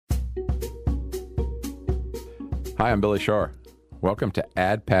Hi, I'm Billy Shore. Welcome to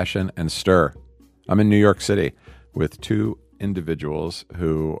Add Passion and Stir. I'm in New York City with two individuals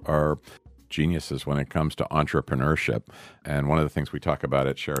who are geniuses when it comes to entrepreneurship. And one of the things we talk about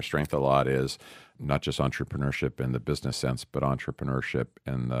at Share Strength a lot is not just entrepreneurship in the business sense, but entrepreneurship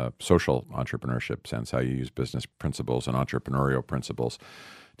in the social entrepreneurship sense, how you use business principles and entrepreneurial principles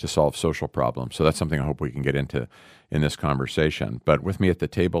to solve social problems. So that's something I hope we can get into in this conversation. But with me at the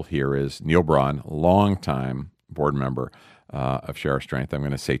table here is Neil Braun, longtime board member of Share Strength. I'm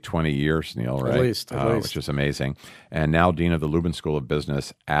going to say 20 years, Neil, right? At least. Which is amazing. And now Dean of the Lubin School of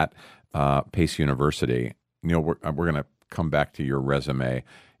Business at Pace University. Neil, we're going to come back to your resume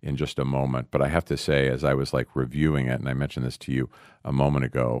in just a moment. But I have to say, as I was reviewing it, and I mentioned this to you a moment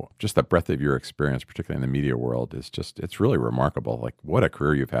ago, just the breadth of your experience, particularly in the media world, it's really remarkable. What a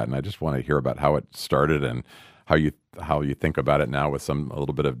career you've had. And I just want to hear about how it started and how you think about it now with a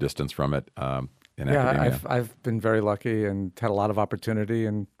little bit of distance from it in academia. I've been very lucky and had a lot of opportunity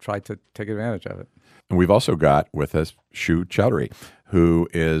and tried to take advantage of it. And we've also got with us Shu Chowdhury, who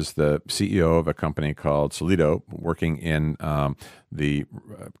is the CEO of a company called Solido, working in the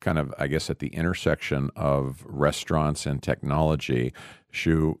kind of, I guess, at the intersection of restaurants and technology.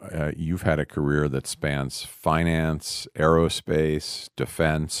 Shu, you've had a career that spans finance, aerospace,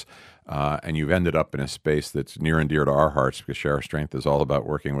 defense, and you've ended up in a space that's near and dear to our hearts because Share Strength is all about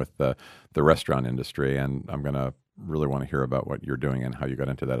working with the restaurant industry. And I'm going to really want to hear about what you're doing and how you got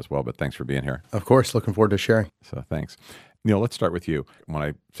into that as well. But thanks for being here. Of course. Looking forward to sharing. So thanks. Neil, let's start with you. When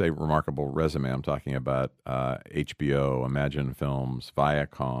I say remarkable resume, I'm talking about HBO, Imagine Films,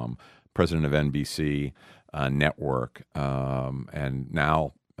 Viacom, president of NBC Network, and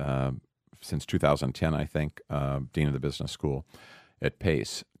now, since 2010, I think, dean of the business school at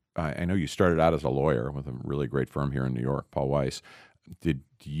Pace. I know you started out as a lawyer with a really great firm here in New York, Paul Weiss. Did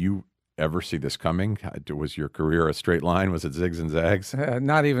you ever see this coming? Was your career a straight line? Was it zigs and zags?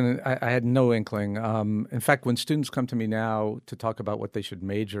 Not even. I had no inkling. In fact, when students come to me now to talk about what they should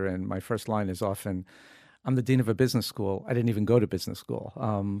major in, my first line is often, I'm the dean of a business school. I didn't even go to business school.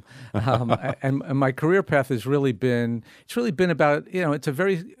 And my career path has really been, about, it's a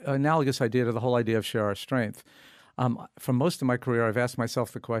very analogous idea to the whole idea of Share Our Strength. For most of my career, I've asked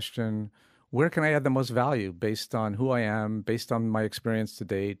myself the question, where can I add the most value based on who I am, based on my experience to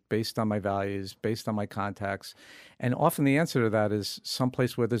date, based on my values, based on my contacts? And often the answer to that is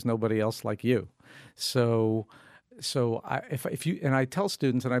someplace where there's nobody else like you. So if you, and I tell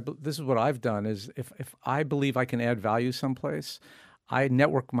students, and this is what I've done, is if I believe I can add value someplace, I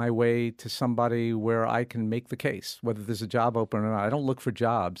network my way to somebody where I can make the case, whether there's a job open or not. I don't look for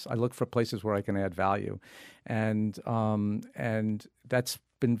jobs. I look for places where I can add value. And that's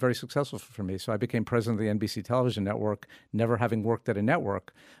been very successful for me. So I became president of the NBC television network, never having worked at a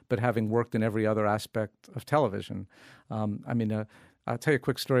network, but having worked in every other aspect of television. I'll tell you a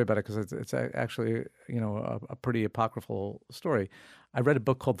quick story about it because it's actually, a pretty apocryphal story. I read a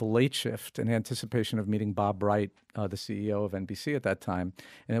book called The Late Shift in anticipation of meeting Bob Bright, the CEO of NBC at that time.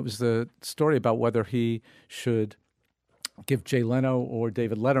 And it was the story about whether he should give Jay Leno or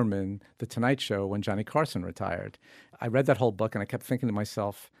David Letterman The Tonight Show when Johnny Carson retired. I read that whole book and I kept thinking to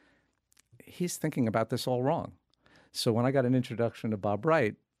myself, he's thinking about this all wrong. So when I got an introduction to Bob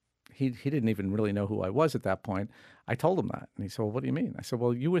Bright, he didn't even really know who I was at that point. I told him that. And he said, well, what do you mean? I said,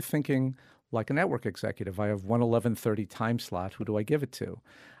 well, you were thinking like a network executive. I have one 11:30 time slot. Who do I give it to?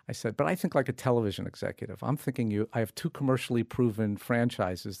 I said, but I think like a television executive. I'm thinking I have two commercially proven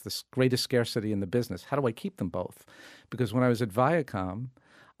franchises, the greatest scarcity in the business. How do I keep them both? Because when I was at Viacom,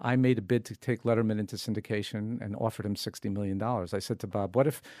 I made a bid to take Letterman into syndication and offered him $60 million. I said to Bob, what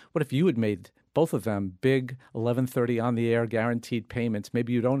if you had made both of them big 11:30 on the air guaranteed payments?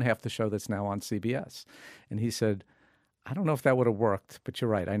 Maybe you'd own half the show that's now on CBS. And he said, I don't know if that would have worked, but you're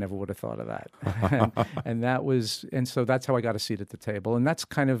right. I never would have thought of that. and so that's how I got a seat at the table. And that's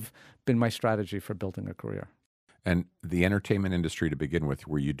kind of been my strategy for building a career. And the entertainment industry to begin with,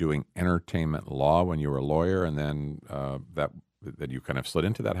 were you doing entertainment law when you were a lawyer and then that you kind of slid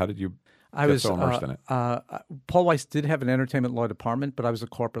into that? How did you get so immersed in it? Paul Weiss did have an entertainment law department, but I was a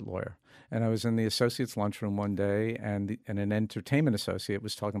corporate lawyer. And I was in the associate's lunchroom one day, and an entertainment associate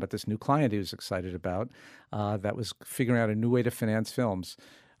was talking about this new client he was excited about that was figuring out a new way to finance films,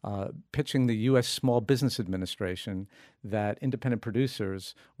 pitching the U.S. Small Business Administration that independent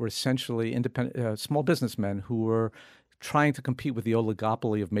producers were essentially small businessmen who were trying to compete with the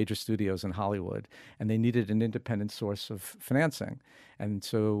oligopoly of major studios in Hollywood, and they needed an independent source of financing. And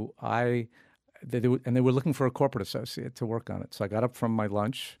so they were looking for a corporate associate to work on it. So I got up from my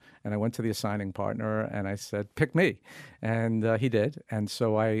lunch and I went to the assigning partner and I said, pick me. And he did. And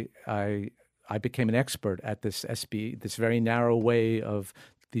so I I became an expert at this this very narrow way of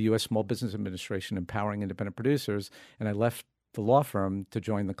the U.S. Small Business Administration empowering independent producers. And I left the law firm to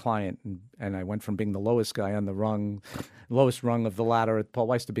join the client. And I went from being the lowest guy on the lowest rung of the ladder at Paul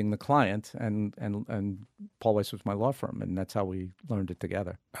Weiss to being the client. And Paul Weiss was my law firm. And that's how we learned it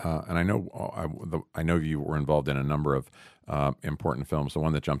together. And I know you were involved in a number of important films. The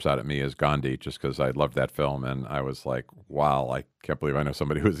one that jumps out at me is Gandhi, just because I loved that film. And I was like, wow, I can't believe I know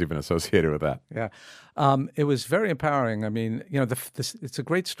somebody who was even associated with that. Yeah. It was very empowering. I mean, it's a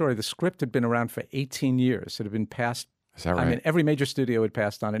great story. The script had been around for 18 years. It had been passed. Is that right? I mean, every major studio had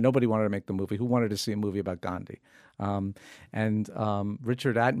passed on it. Nobody wanted to make the movie. Who wanted to see a movie about Gandhi? Richard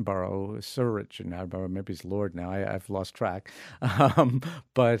Attenborough, Sir Richard Attenborough, maybe he's Lord now. I've lost track.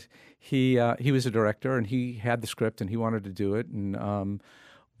 But he was a director, and he had the script, and he wanted to do it. And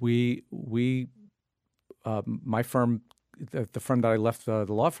my firm, the firm that I left the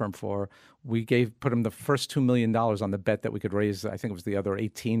law firm for, we put him the first $2 million on the bet that we could raise. I think it was the other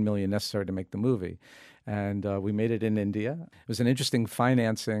 $18 million necessary to make the movie. And we made it in India. It was an interesting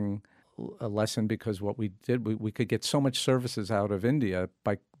financing lesson because what we did, we could get so much services out of India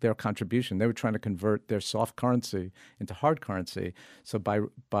by their contribution. They were trying to convert their soft currency into hard currency. So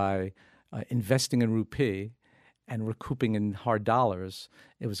by investing in rupee and recouping in hard dollars,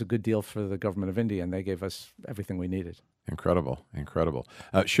 it was a good deal for the government of India, and they gave us everything we needed. Incredible.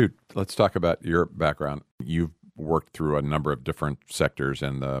 Shoot, let's talk about your background. You've worked through a number of different sectors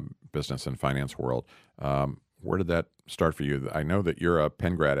in the business and finance world. Where did that start for you? I know that you're a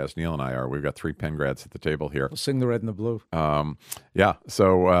Penn grad, as Neil and I are. We've got 3 Penn grads at the table here. We'll sing the red and the blue. Yeah.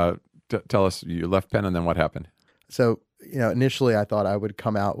 So tell us, you left Penn, and then what happened? So, initially I thought I would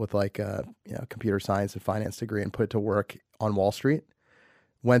come out with like a computer science and finance degree and put it to work on Wall Street.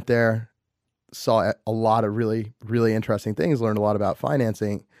 Went there, saw a lot of really, really interesting things, learned a lot about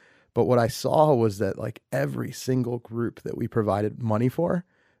financing. But what I saw was that like every single group that we provided money for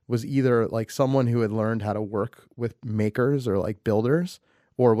was either like someone who had learned how to work with makers or like builders,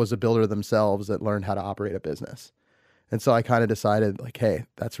 or was a builder themselves that learned how to operate a business. And so I kind of decided like, hey,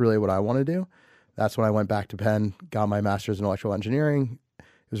 that's really what I want to do. That's when I went back to Penn, got my master's in electrical engineering. It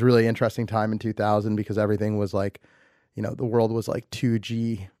was a really interesting time in 2000 because everything was like, the world was like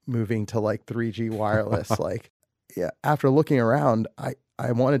 2G moving to like 3G wireless. After looking around,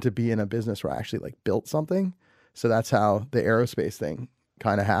 I wanted to be in a business where I actually like built something. So that's how the aerospace thing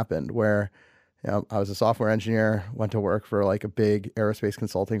kind of happened, where I was a software engineer, went to work for like a big aerospace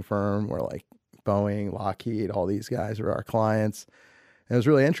consulting firm where like Boeing, Lockheed, all these guys were our clients. And it was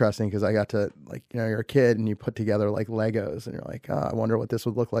really interesting because I got to like, you're a kid and you put together like Legos and you're like, oh, I wonder what this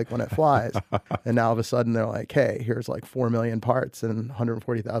would look like when it flies. And now all of a sudden they're like, hey, here's like 4 million parts and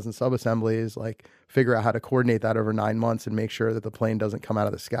 140,000 subassemblies. Like figure out how to coordinate that over 9 months and make sure that the plane doesn't come out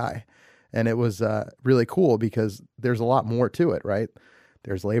of the sky. And it was really cool because there's a lot more to it, right?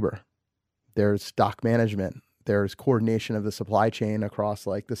 There's labor, there's stock management, there's coordination of the supply chain across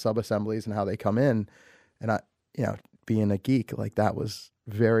like the subassemblies and how they come in. And being a geek, like that was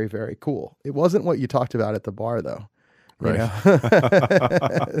very, very cool. It wasn't what you talked about at the bar though. Right.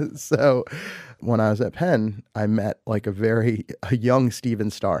 So when I was at Penn, I met like a young Steven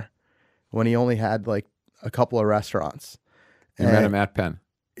Starr when he only had like a couple of restaurants. You met him at Penn?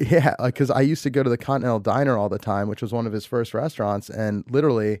 Yeah, because I used to go to the Continental Diner all the time, which was one of his first restaurants. And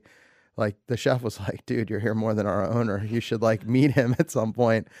literally, like the chef was like, dude, you're here more than our owner. You should like meet him at some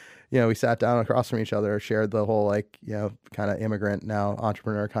point. We sat down across from each other, shared the whole like, kind of immigrant, now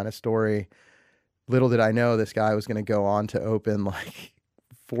entrepreneur kind of story. Little did I know this guy was going to go on to open like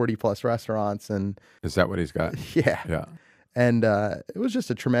 40 plus restaurants. And is that what he's got? Yeah. And it was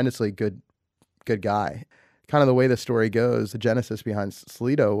just a tremendously good guy. Kind of the way the story goes, the genesis behind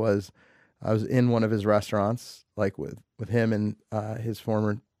Solito was I was in one of his restaurants, like with him and his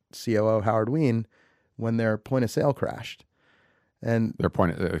former COO, Howard Ween, when their point of sale crashed. And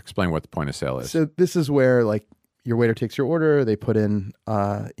explain what the point of sale is. So this is where like your waiter takes your order, they put in,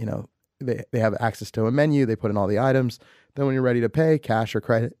 they have access to a menu, they put in all the items. Then when you're ready to pay, cash or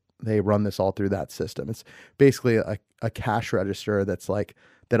credit, they run this all through that system. It's basically a cash register that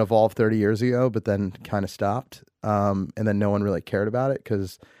evolved 30 years ago, but then kind of stopped. And then no one really cared about it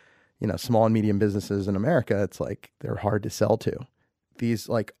because, small and medium businesses in America, it's like they're hard to sell to. These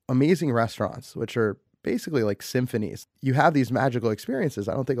like amazing restaurants, which are basically like symphonies. You have these magical experiences.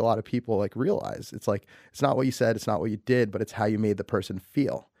 I don't think a lot of people like realize it's like, it's not what you said, it's not what you did, but it's how you made the person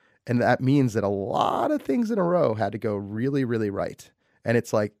feel. And that means that a lot of things in a row had to go really, really right. And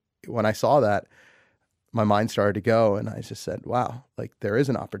it's like, when I saw that, my mind started to go and I just said, wow, like there is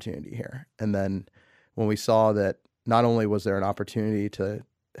an opportunity here. And then when we saw that not only was there an opportunity to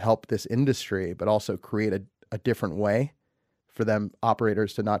help this industry, but also create a different way for them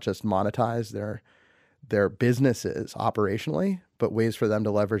operators to not just monetize their businesses operationally, but ways for them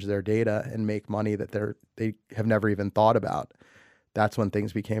to leverage their data and make money that they have never even thought about. That's when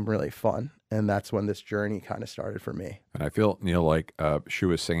things became really fun. And that's when this journey kind of started for me. And I feel, Neil, like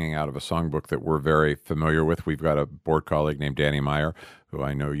Shu is singing out of a songbook that we're very familiar with. We've got a board colleague named Danny Meyer, who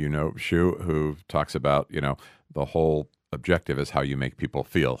I know you know, Shu, who talks about, the whole objective is how you make people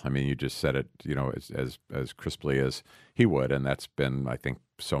feel. I mean, you just said it, as crisply as he would. And that's been, I think,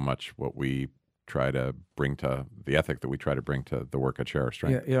 so much what we try to bring to the ethic that we try to bring to the work at Share Our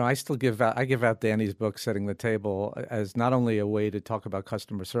Strength. Yeah, I still give out Danny's book, Setting the Table, as not only a way to talk about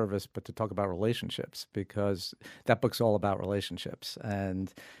customer service, but to talk about relationships, because that book's all about relationships.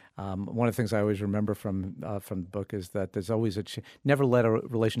 And one of the things I always remember from the book is that there's always never let a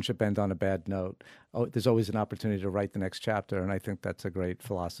relationship end on a bad note. There's always an opportunity to write the next chapter, and I think that's a great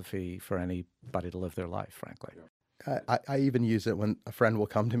philosophy for anybody to live their life, frankly. I even use it when a friend will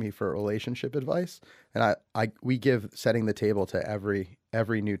come to me for relationship advice, and we give Setting the Table to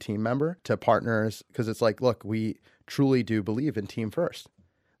every new team member, to partners, because it's like, look, we truly do believe in team first.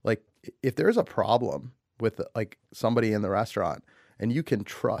 Like, if there's a problem with like somebody in the restaurant, and you can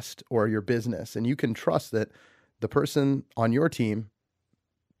trust, or your business, and you can trust that the person on your team,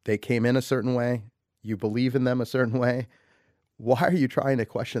 they came in a certain way, you believe in them a certain way, why are you trying to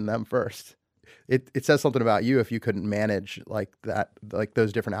question them first? It says something about you if you couldn't manage like that, like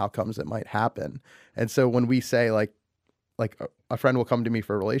those different outcomes that might happen. And so when we say like a friend will come to me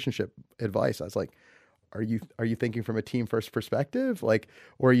for relationship advice, I was like, are you thinking from a team first perspective? Like,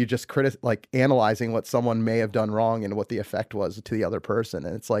 or are you just analyzing what someone may have done wrong and what the effect was to the other person?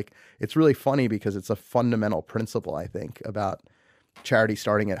 And it's like, it's really funny because it's a fundamental principle, I think, about charity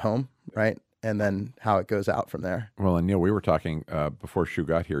starting at home, right? And then how it goes out from there. Well, and Neil, we were talking before Shu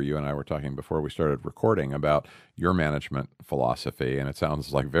got here, you and I were talking before we started recording about your management philosophy, and it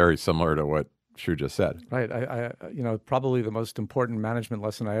sounds like very similar to what Shu just said. Right. I probably the most important management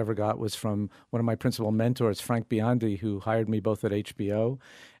lesson I ever got was from one of my principal mentors, Frank Biondi, who hired me both at HBO,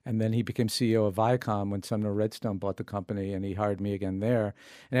 and then he became CEO of Viacom when Sumner Redstone bought the company, and he hired me again there.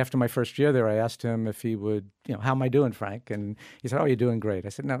 And after my first year there, I asked him if he would, how am I doing, Frank? And he said, "Oh, you're doing great." I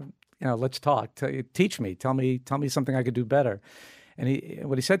said, "No, let's talk. Teach me. Tell me something I could do better." And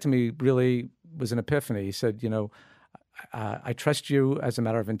what he said to me really was an epiphany. He said, I trust you as a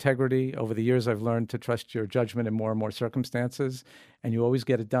matter of integrity. Over the years, I've learned to trust your judgment in more and more circumstances, and you always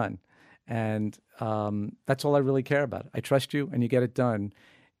get it done. And that's all I really care about. I trust you, and you get it done.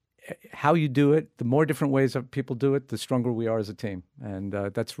 How you do it, the more different ways that people do it, the stronger we are as a team. And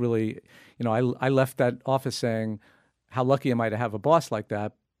that's really, I left that office saying, how lucky am I to have a boss like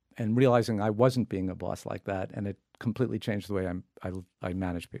that? And realizing I wasn't being a boss like that, and it completely changed the way I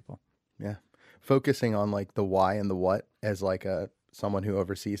manage people. Yeah, focusing on like the why and the what as like someone who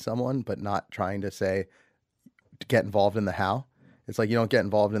oversees someone, but not trying to say get involved in the how. It's like you don't get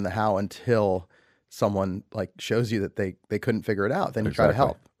involved in the how until someone like shows you that they couldn't figure it out. Then you try to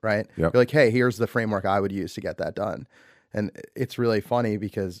help, right? Yep. You're like, hey, here's the framework I would use to get that done. And it's really funny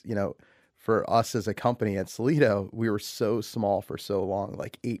because for us as a company at Solido, we were so small for so long,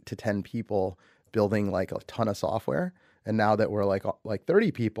 like 8 to 10 people building like a ton of software. And now that we're like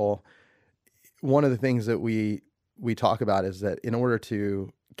 30 people, one of the things that we talk about is that in order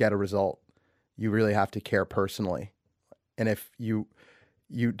to get a result, you really have to care personally. And if you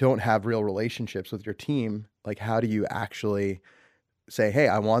don't have real relationships with your team, like how do you actually say, hey,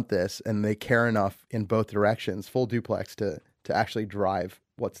 I want this, and they care enough in both directions, full duplex, to actually drive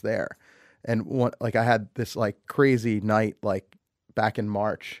what's there. And I had this like crazy night, like back in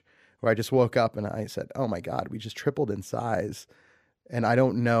March, where I just woke up and I said, oh my God, we just tripled in size. And I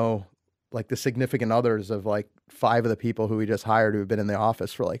don't know like the significant others of like 5 of the people who we just hired who have been in the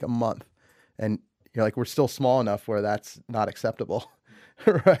office for like a month. And you're like, we're still small enough where that's not acceptable.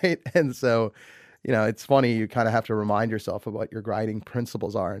 Right. And so, it's funny, you kind of have to remind yourself of what your guiding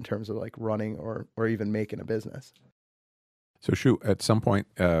principles are in terms of like running or even making a business. So Shu, at some point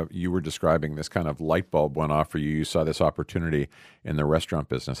you were describing this kind of light bulb went off for you. You saw this opportunity in the restaurant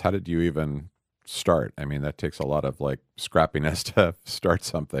business. How did you even start? I mean, that takes a lot of like scrappiness to start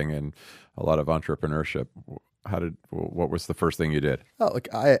something and a lot of entrepreneurship. What was the first thing you did? Oh, look,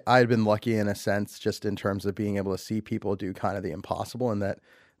 I had been lucky in a sense, just in terms of being able to see people do kind of the impossible, and that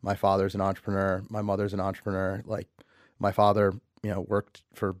my father's an entrepreneur, my mother's an entrepreneur. Like my father, worked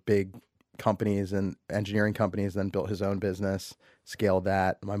for big companies and engineering companies, then built his own business, scaled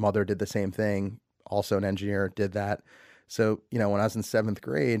that. My mother did the same thing, also an engineer, did that. So, when I was in 7th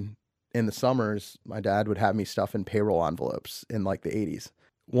grade, in the summers, my dad would have me stuff in payroll envelopes in like the 80s.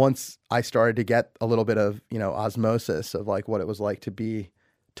 once I started to get a little bit of, osmosis of like what it was like to be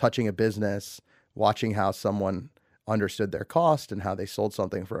touching a business, watching how someone understood their cost and how they sold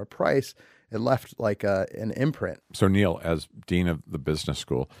something for a price, it left like an imprint. So Neil, as dean of the business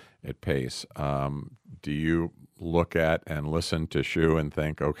school at Pace, do you look at and listen to Shu and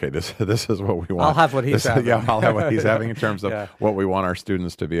think, okay, this is what we want? I'll have what he's having. Yeah, I'll have what he's having in terms of Yeah. what we want our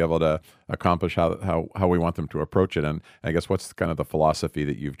students to be able to accomplish, how we want them to approach it. And I guess what's kind of the philosophy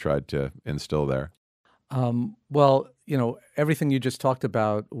that you've tried to instill there? Well, everything you just talked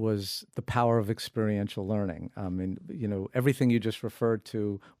about was the power of experiential learning. I mean, everything you just referred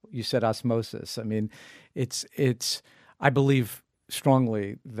to, you said osmosis. I mean, I believe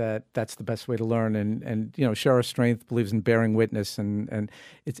strongly that that's the best way to learn. And Share Our Strength believes in bearing witness, and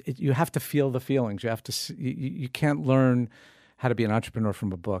you have to feel the feelings. You have to, you can't learn how to be an entrepreneur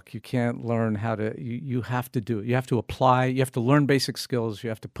from a book. You can't learn how to, you have to do it. You have to apply, you have to learn basic skills. You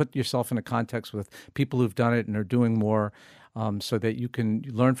have to put yourself in a context with people who've done it and are doing more, so that you can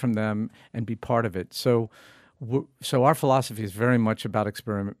learn from them and be part of it. So our philosophy is very much about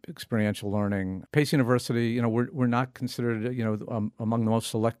experiential learning. Pace University, we're not considered, among the most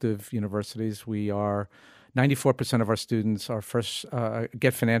selective universities. We are 94% of our students are first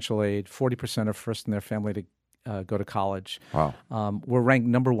get financial aid. 40% are first in their family to go to college. Wow. We're ranked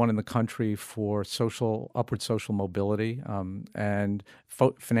number one in the country for upward social mobility and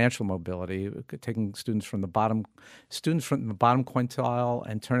financial mobility, taking students from the bottom quintile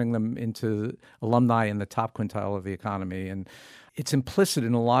and turning them into alumni in the top quintile of the economy. And it's implicit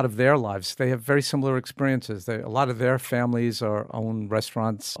in a lot of their lives. They have very similar experiences. A lot of their families own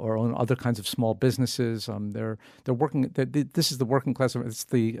restaurants or own other kinds of small businesses. They're working. This is the working class. It's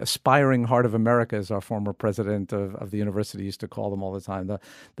the aspiring heart of America, as our former president of the university used to call them all the time.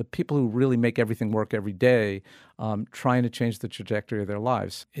 The people who really make everything work every day, trying to change the trajectory of their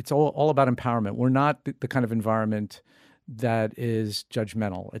lives. It's all about empowerment. We're not the kind of environment that is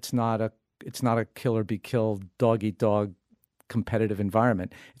judgmental. It's not a kill or be killed, dog eat dog competitive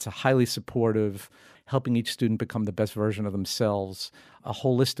environment. It's a highly supportive, helping each student become the best version of themselves, a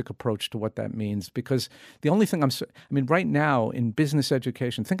holistic approach to what that means. Because the only thing right now in business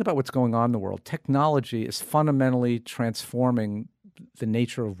education, think about what's going on in the world. Technology is fundamentally transforming the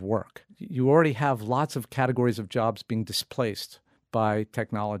nature of work. You already have lots of categories of jobs being displaced by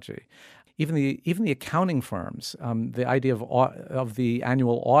technology. Even the accounting firms, the idea of the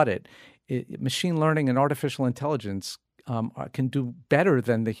annual audit, machine learning and artificial intelligence can do better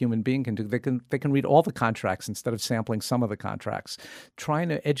than the human being can do. They can read all the contracts instead of sampling some of the contracts. Trying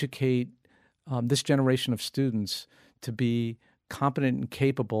to educate this generation of students to be competent and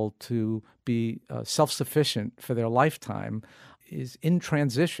capable to be self-sufficient for their lifetime is in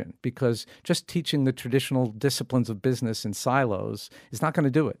transition, because just teaching the traditional disciplines of business in silos is not going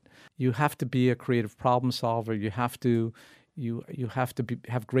to do it. You have to be a creative problem solver. You have to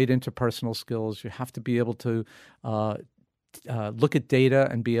have great interpersonal skills. You have to be able to look at data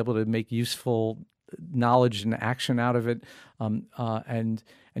and be able to make useful knowledge and action out of it, and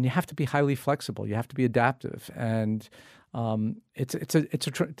you have to be highly flexible. You have to be adaptive, and in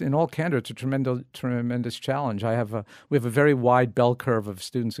all candor, it's a tremendous challenge. We have a very wide bell curve of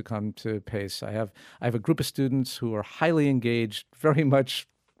students who come to Pace. I have a group of students who are highly engaged, very much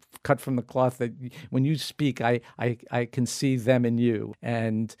cut from the cloth, that when you speak, I can see them in you,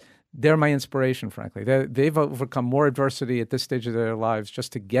 and they're my inspiration, frankly. They've overcome more adversity at this stage of their lives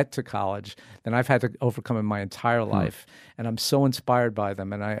just to get to college than I've had to overcome in my entire life. And I'm so inspired by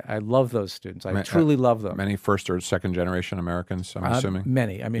them, and I love those students. I truly love them. Many first or second generation Americans, I'm assuming?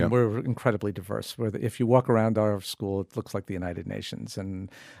 Many. I mean, We're incredibly diverse. If you walk around our school, it looks like the United Nations. And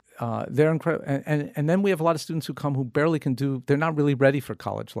they're incredible. And then we have a lot of students who come who barely can they're not really ready for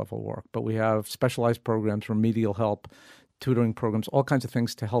college level work, but we have specialized programs, remedial help, tutoring programs, all kinds of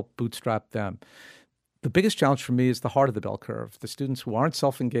things to help bootstrap them. The biggest challenge for me is the heart of the bell curve, the students who aren't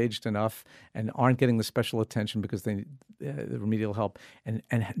self-engaged enough and aren't getting the special attention because they need the remedial help, and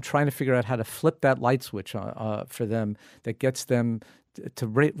trying to figure out how to flip that light switch for them that gets them to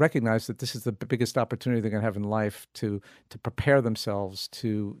recognize that this is the biggest opportunity they're going to have in life to prepare themselves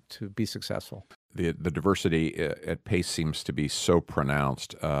to be successul. The diversity at Pace seems to be so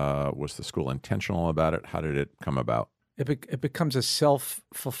pronounced. Was the school intentional about it? How did it come about? It becomes a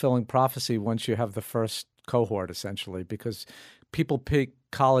self-fulfilling prophecy once you have the first cohort, essentially, because people pick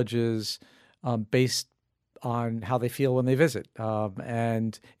colleges based on how they feel when they visit.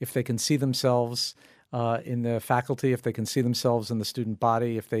 And if they can see themselves in the faculty, if they can see themselves in the student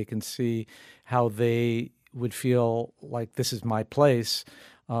body, if they can see how they would feel like this is my place,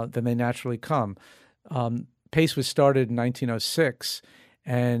 then they naturally come. Pace was started in 1906,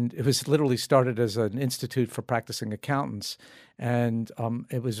 And it was literally started as an institute for practicing accountants. And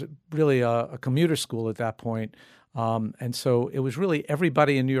it was really a commuter school at that point. And so it was really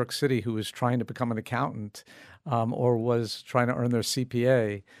everybody in New York City who was trying to become an accountant or was trying to earn their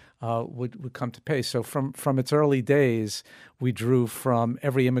CPA would come to Pace. So from its early days, we drew from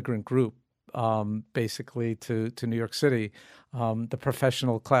every immigrant group basically to New York City, the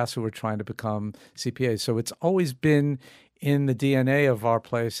professional class who were trying to become CPAs. So it's always been in the DNA of our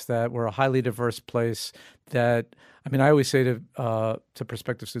place that we're a highly diverse place. That, I mean, I always say to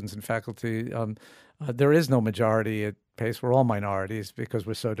prospective students and faculty, there is no majority at Pace. We're all minorities because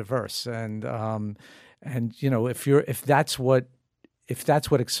we're so diverse. And you know, if that's what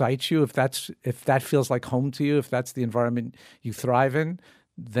excites you, if that feels like home to you, if that's the environment you thrive in,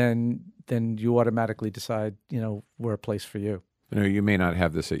 then you automatically decide, you know, we're a place for you. You know, you may not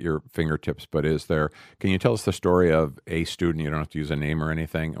have this at your fingertips, but can you tell us the story of a student? You don't have to use a name or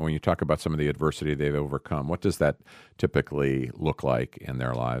anything. And when you talk about some of the adversity they've overcome, what does that typically look like in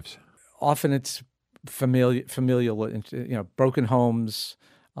their lives? Often it's familial, you know, broken homes,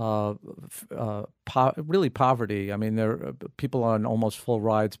 really poverty. I mean, there are people on almost full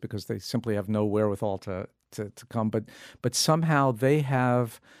rides because they simply have no wherewithal to come. But somehow they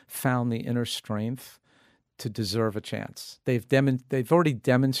have found the inner strength to deserve a chance. They've already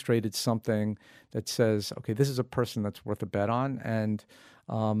demonstrated something that says, okay, this is a person that's worth a bet on.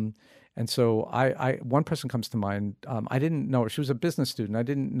 And so one person comes to mind. I didn't know her. She was a business student. I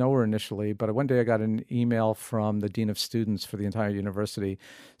didn't know her initially, but one day I got an email from the dean of students for the entire university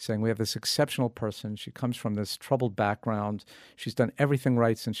saying, we have this exceptional person. She comes from this troubled background. She's done everything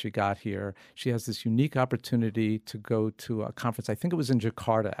right since she got here. She has this unique opportunity to go to a conference. I think it was in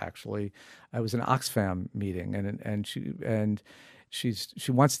Jakarta, actually. It was an Oxfam meeting, and she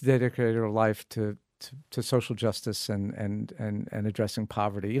wants to dedicate her life to social justice and addressing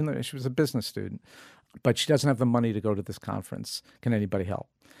poverty, even though she was a business student. But she doesn't have the money to go to this conference. Can anybody help?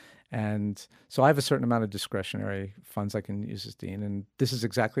 And so I have a certain amount of discretionary funds I can use as dean. And this is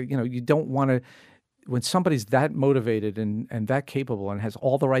exactly, you know, you don't want to, when somebody's that motivated and that capable and has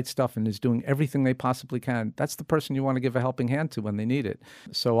all the right stuff and is doing everything they possibly can, that's the person you want to give a helping hand to when they need it.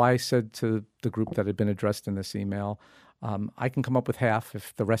 So I said to the group that had been addressed in this email, I can come up with half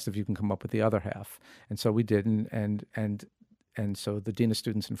if the rest of you can come up with the other half. And so we did, and so the dean of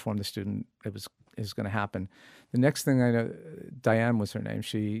students informed the student it was going to happen. The next thing I know, Diane was her name.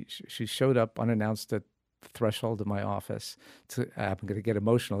 She showed up unannounced at the threshold of my office. I'm going to get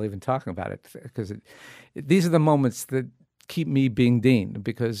emotional even talking about it because these are the moments that keep me being dean,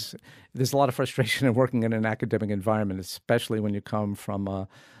 because there's a lot of frustration in working in an academic environment, especially when you come from a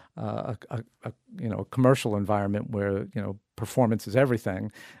commercial environment where, you know, performance is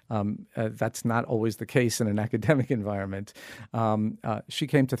everything. That's not always the case in an academic environment. She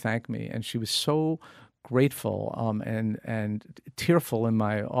came to thank me, and she was so grateful and tearful in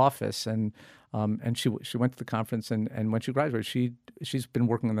my office. And she went to the conference, and when she graduated, she's been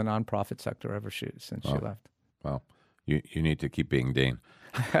working in the nonprofit sector since she left. Well, you need to keep being dean.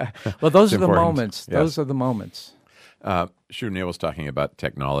 Well, those are the moments. Yes. Those are the moments. Neil was talking about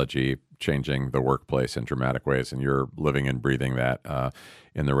technology changing the workplace in dramatic ways, and you're living and breathing that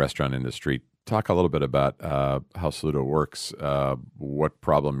in the restaurant industry. Talk a little bit about how Saludo works, what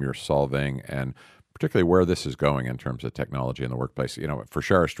problem you're solving, and particularly where this is going in terms of technology in the workplace. You know, for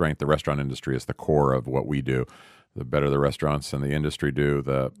sure, our strength, the restaurant industry is the core of what we do. The better the restaurants and the industry do,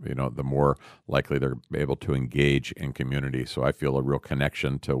 the more likely they're able to engage in community. So I feel a real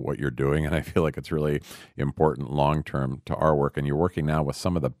connection to what you're doing, and I feel like it's really important long-term to our work. And you're working now with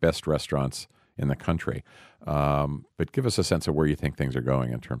some of the best restaurants in the country. But give us a sense of where you think things are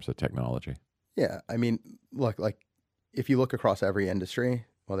going in terms of technology. Yeah, I mean, look, like if you look across every industry,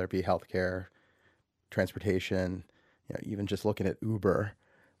 whether it be healthcare, transportation, you know, even just looking at Uber.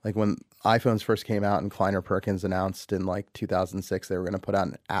 Like when iPhones first came out and Kleiner Perkins announced in like 2006 they were going to put out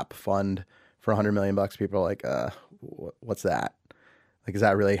an app fund for $100 million, people are like, what's that? Like, is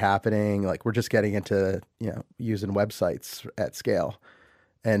that really happening? Like, we're just getting into, you know, using websites at scale.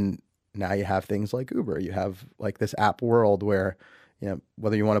 And now you have things like Uber. You have like this app world where, you know,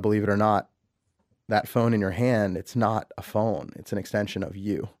 whether you want to believe it or not, that phone in your hand, it's not a phone. It's an extension of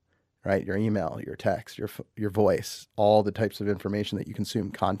you. Right? Your email, your text, your voice, all the types of information that you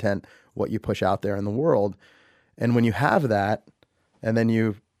consume, content, what you push out there in the world. And when you have that, and then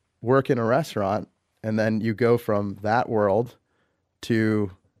you work in a restaurant, and then you go from that world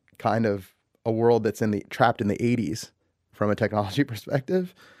to kind of a world that's trapped in the 80s from a technology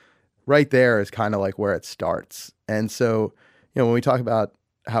perspective, right there is kind of like where it starts. And so, you know, when we talk about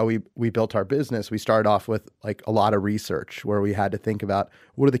how we built our business, we started off with like a lot of research where we had to think about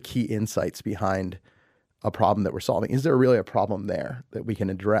what are the key insights behind a problem that we're solving. Is there really a problem there that we can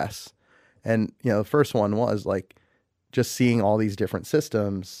address? And, the first one was like just seeing all these different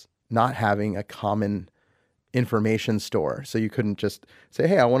systems, not having a common information store. So you couldn't just say,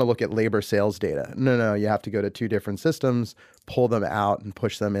 hey, I want to look at labor sales data. No, you have to go to two different systems, pull them out and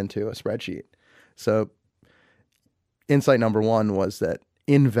push them into a spreadsheet. So insight number one was that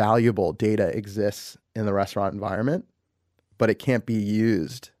invaluable data exists in the restaurant environment, but it can't be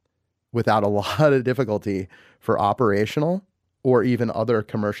used without a lot of difficulty for operational or even other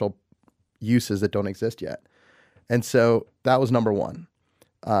commercial uses that don't exist yet. And so that was number one.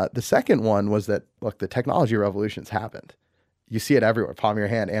 The second one was that, look, the technology revolution's happened. You see it everywhere, palm of your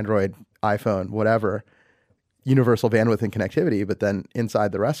hand, Android, iPhone, whatever, universal bandwidth and connectivity. But then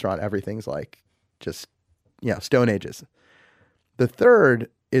inside the restaurant, everything's like just, Stone Ages. The third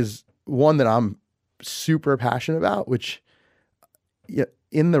is one that I'm super passionate about, which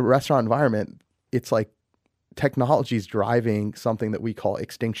in the restaurant environment, it's like technology's driving something that we call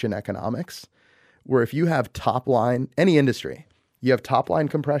extinction economics, where if you have top line, any industry, you have top line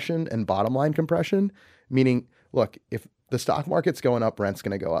compression and bottom line compression, meaning, look, if the stock market's going up, rent's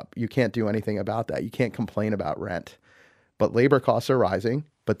going to go up. You can't do anything about that. You can't complain about rent. But labor costs are rising,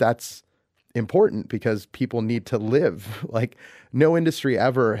 but that's important because people need to live. Like no industry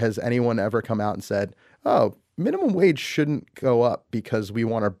ever has anyone ever come out and said, oh, minimum wage shouldn't go up because we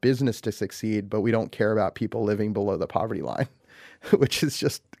want our business to succeed, but we don't care about people living below the poverty line, which is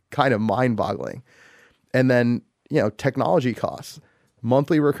just kind of mind-boggling. And then, technology costs,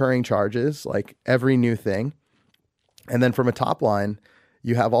 monthly recurring charges, like every new thing. And then from a top line,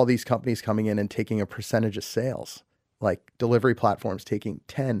 you have all these companies coming in and taking a percentage of sales, like delivery platforms taking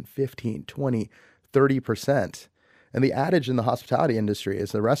 10, 15, 20, 30%. And the adage in the hospitality industry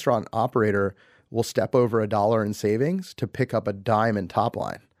is the restaurant operator will step over $1 in savings to pick up a dime in top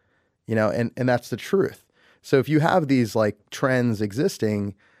line, and that's the truth. So if you have these like trends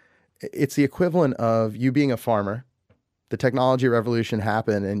existing, it's the equivalent of you being a farmer. The technology revolution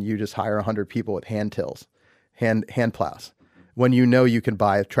happened and you just hire 100 people with hand tills, hand plows, when you can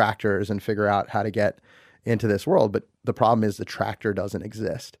buy tractors and figure out how to get into this world. But the problem is the tractor doesn't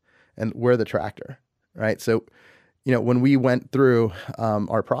exist and we're the tractor, right? So, when we went through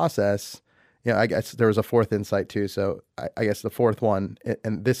our process, I guess there was a fourth insight too. So I guess the fourth one,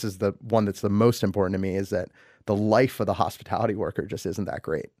 and this is the one that's the most important to me, is that the life of the hospitality worker just isn't that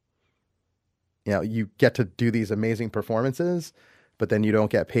great. You get to do these amazing performances, but then you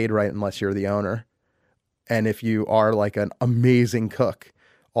don't get paid right unless you're the owner. And if you are like an amazing cook,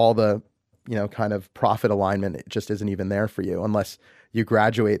 all the, kind of profit alignment, it just isn't even there for you unless you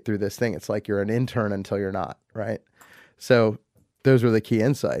graduate through this thing. It's like you're an intern until you're not, right? So those were the key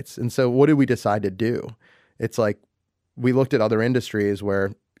insights. And so what did we decide to do? It's like we looked at other industries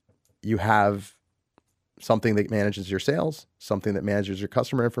where you have something that manages your sales, something that manages your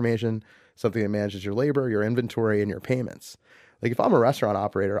customer information, something that manages your labor, your inventory, and your payments. Like if I'm a restaurant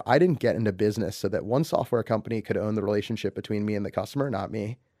operator, I didn't get into business so that one software company could own the relationship between me and the customer, not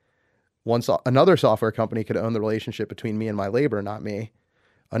me. Another software company could own the relationship between me and my labor, not me.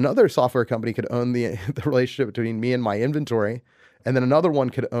 Another software company could own the relationship between me and my inventory. And then another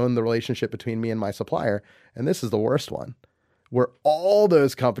one could own the relationship between me and my supplier. And this is the worst one, where all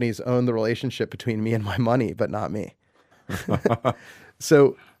those companies own the relationship between me and my money, but not me.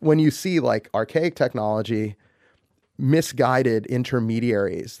 So when you see like archaic technology, misguided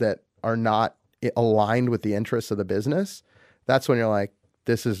intermediaries that are not aligned with the interests of the business, that's when you're like,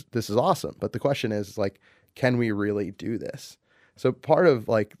 this is awesome. But the question is like, can we really do this? So part of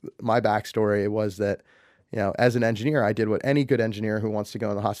like my backstory was that, as an engineer, I did what any good engineer who wants to go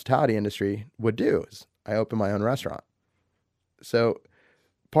in the hospitality industry would do, is I opened my own restaurant. So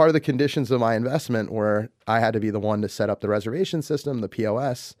part of the conditions of my investment were I had to be the one to set up the reservation system, the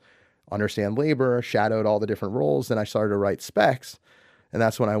POS, understand labor, shadowed all the different roles. Then I started to write specs. And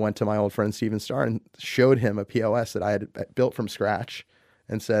that's when I went to my old friend, Steven Starr, and showed him a POS that I had built from scratch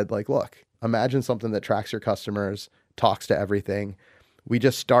and said, like, look, imagine something that tracks your customers, talks to everything. We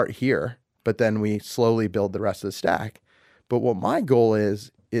just start here, but then we slowly build the rest of the stack. But what my goal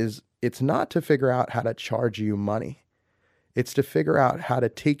is it's not to figure out how to charge you money. It's to figure out how to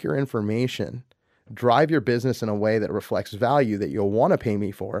take your information, drive your business in a way that reflects value that you'll want to pay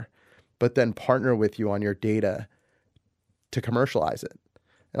me for, but then partner with you on your data to commercialize it.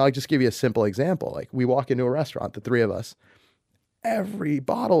 And I'll just give you a simple example. Like we walk into a restaurant, the three of us, every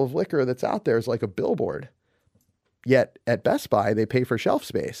bottle of liquor that's out there is like a billboard. Yet at Best Buy, they pay for shelf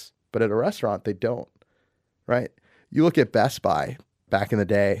space, but at a restaurant, they don't, right? You look at Best Buy, back in the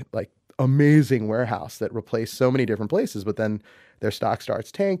day, like amazing warehouse that replaced so many different places, but then their stock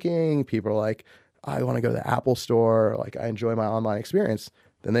starts tanking. People are like, I want to go to the Apple store. Like, I enjoy my online experience.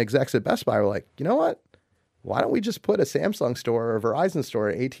 Then the execs at Best Buy were like, you know what? Why don't we just put a Samsung store or a Verizon store,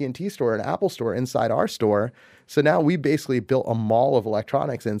 an AT&T store, an Apple store inside our store? So now we basically built a mall of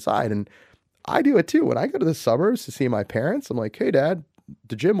electronics inside. And I do it too. When I go to the suburbs to see my parents, I'm like, hey, Dad,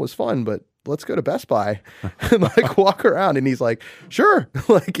 the gym was fun, but let's go to Best Buy and like walk around. And he's like, sure.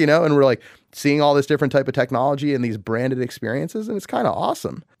 Like, you know, and we're like seeing all this different type of technology and these branded experiences. And it's kind of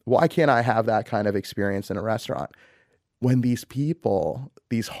awesome. Why can't I have that kind of experience in a restaurant? When these people,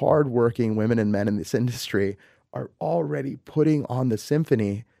 these hardworking women and men in this industry are already putting on the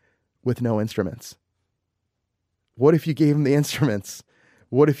symphony with no instruments. What if you gave them the instruments?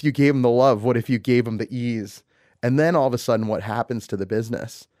 What if you gave them the love? What if you gave them the ease? And then all of a sudden, what happens to the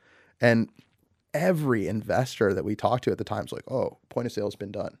business? And every investor that we talk to at the time is like, oh, point of sale has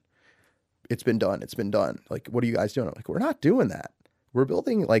been done. It's been done. It's been done. Like, what are you guys doing? I'm like, we're not doing that. We're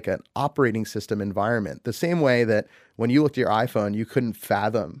building like an operating system environment. The same way that when you looked at your iPhone, you couldn't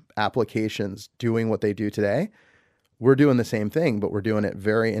fathom applications doing what they do today. We're doing the same thing, but we're doing it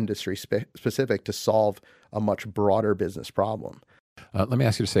very industry specific to solve a much broader business problem. Let me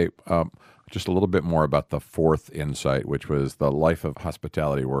ask you to say just a little bit more about the fourth insight, which was the life of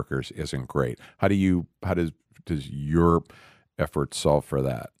hospitality workers isn't great. How does your effort solve for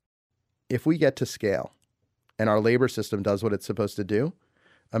that? If we get to scale and our labor system does what it's supposed to do,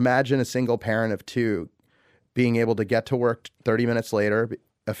 imagine a single parent of two being able to get to work 30 minutes later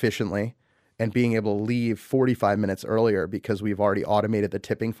efficiently and being able to leave 45 minutes earlier because we've already automated the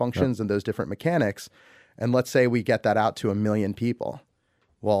tipping functions and those different mechanics. And let's say we get that out to 1 million people.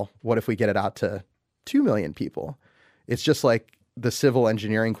 Well, what if we get it out to 2 million people? It's just like the civil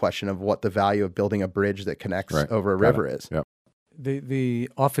engineering question of what the value of building a bridge that connects over a river is. Yep. The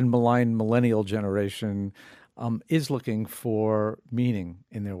often maligned millennial generation is looking for meaning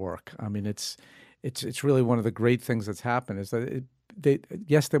in their work. I mean, it's really one of the great things that's happened is that they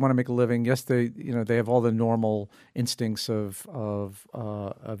want to make a living. Yes, they have all the normal instincts of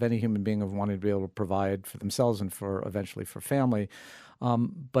any human being of wanting to be able to provide for themselves and for eventually for family.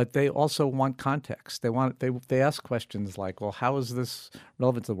 But they also want context. They ask questions like, well, how is this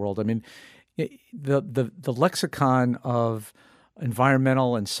relevant to the world? I mean, the lexicon of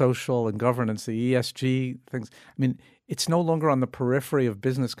environmental and social and governance, the ESG things, I mean, it's no longer on the periphery of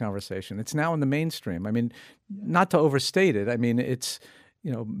business conversation. It's now in the mainstream. I mean, not to overstate it. I mean, it's,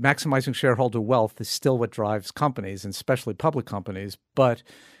 maximizing shareholder wealth is still what drives companies, and especially public companies. But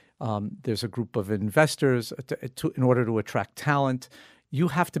there's a group of investors in order to attract talent. You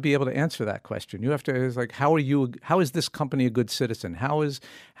have to be able to answer that question. You have to, it's like, how is this company a good citizen? How is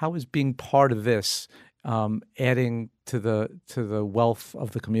being part of this adding to the wealth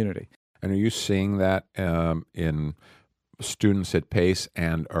of the community? And are you seeing that in students at Pace?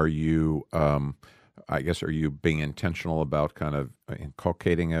 And are you, are you being intentional about kind of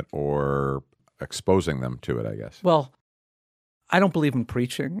inculcating it or exposing them to it, I guess? Well, I don't believe in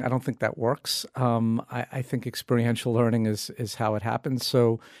preaching. I don't think that works. I think experiential learning is how it happens.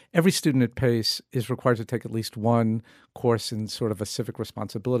 So every student at Pace is required to take at least one course in sort of a civic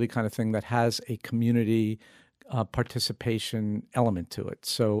responsibility kind of thing that has a community participation element to it.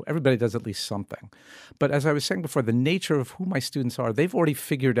 So everybody does at least something. But as I was saying before, the nature of who my students are, they've already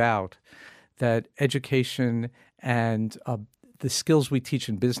figured out that education and the skills we teach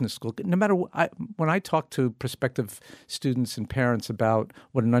in business school, no matter when I talk to prospective students and parents about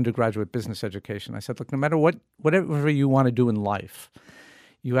what an undergraduate business education, I said, look, no matter whatever you want to do in life,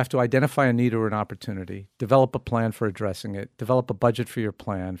 you have to identify a need or an opportunity, develop a plan for addressing it, develop a budget for your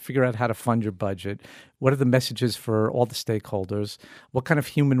plan, figure out how to fund your budget. What are the messages for all the stakeholders? What kind of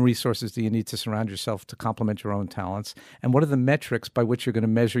human resources do you need to surround yourself to complement your own talents? And what are the metrics by which you're going to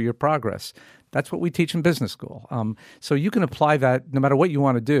measure your progress? That's what we teach in business school. So you can apply that no matter what you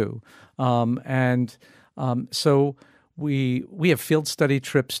want to do. So we have field study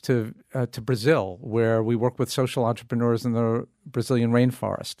trips to Brazil, where we work with social entrepreneurs in the Brazilian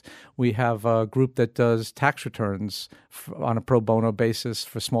rainforest. We have a group that does tax returns on a pro bono basis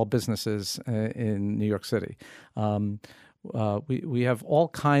for small businesses in New York City. We have all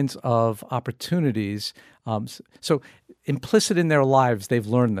kinds of opportunities. So implicit in their lives, they've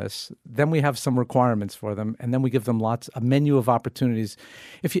learned this. Then we have some requirements for them, and then we give them a menu of opportunities.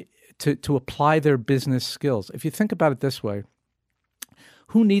 To apply their business skills. If you think about it this way,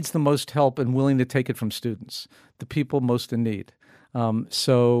 who needs the most help and willing to take it from students? The people most in need.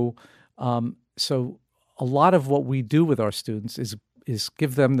 So a lot of what we do with our students is is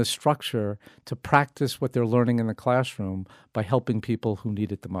give them the structure to practice what they're learning in the classroom by helping people who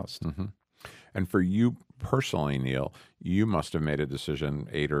need it the most. Mm-hmm. And for you personally, Neil, you must have made a decision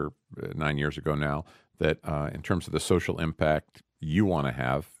 8 or 9 years ago now that in terms of the social impact you want to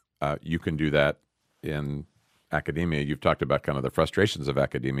have, you can do that in academia. You've talked about kind of the frustrations of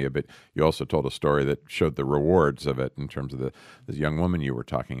academia, but you also told a story that showed the rewards of it in terms of the young woman you were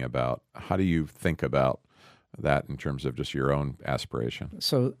talking about. How do you think about that in terms of just your own aspiration?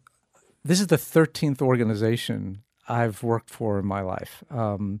 So this is the 13th organization I've worked for in my life.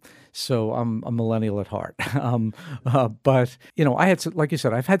 So I'm a millennial at heart. But, I had, like you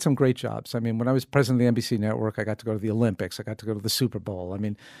said, I've had some great jobs. I mean, when I was president of the NBC network, I got to go to the Olympics. I got to go to the Super Bowl. I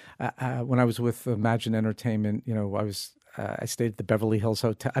mean, when I was with Imagine Entertainment, I stayed at the Beverly Hills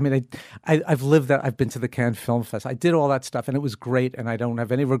Hotel. I mean, I've lived that. I've been to the Cannes Film Fest. I did all that stuff, and it was great, and I don't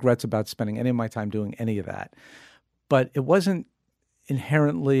have any regrets about spending any of my time doing any of that. But it wasn't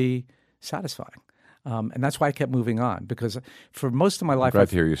inherently satisfying. And that's why I kept moving on, because for most of my life... I'm glad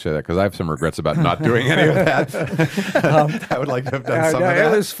to hear you say that, because I have some regrets about not doing any of that. I would like to have done some of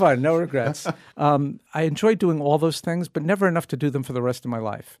that. It was fun, no regrets. I enjoyed doing all those things, but never enough to do them for the rest of my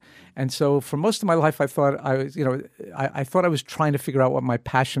life. And so for most of my life, I thought I was, I thought I was trying to figure out what my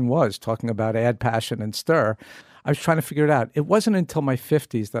passion was, talking about Add Passion and Stir. I was trying to figure it out. It wasn't until my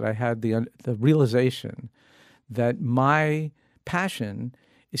 50s that I had the realization that my passion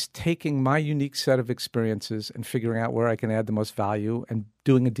is taking my unique set of experiences and figuring out where I can add the most value and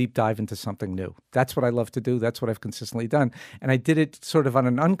doing a deep dive into something new. That's what I love to do. That's what I've consistently done. And I did it sort of on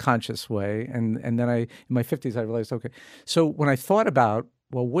an unconscious way. And then in my 50s, I realized, okay. So when I thought about,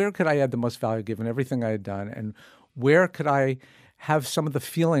 well, where could I add the most value given everything I had done? And where could I have some of the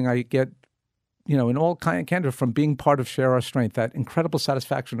feeling I get, in all candor from being part of Share Our Strength, that incredible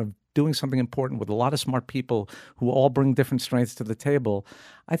satisfaction of doing something important with a lot of smart people who all bring different strengths to the table.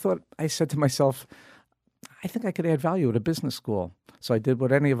 I said to myself, I think I could add value at a business school. So I did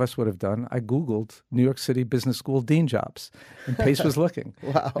what any of us would have done. I Googled New York City Business School dean jobs, and Pace was looking.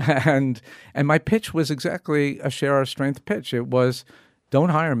 Wow. And my pitch was exactly a Share Our Strength pitch. It was, don't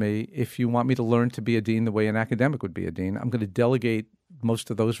hire me if you want me to learn to be a dean the way an academic would be a dean. I'm going to delegate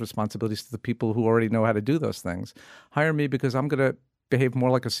most of those responsibilities to the people who already know how to do those things. Hire me because I'm going to behave more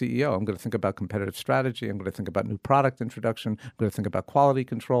like a CEO. I'm going to think about competitive strategy. I'm going to think about new product introduction. I'm going to think about quality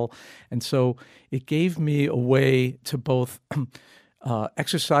control. And so it gave me a way to both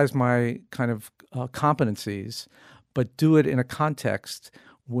exercise my kind of competencies, but do it in a context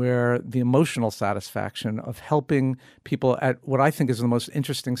where the emotional satisfaction of helping people at what I think is the most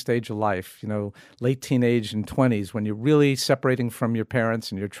interesting stage of life, late teenage and 20s, when you're really separating from your parents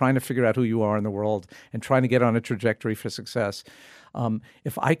and you're trying to figure out who you are in the world and trying to get on a trajectory for success.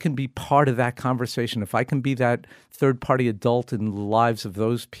 If I can be part of that conversation, if I can be that third-party adult in the lives of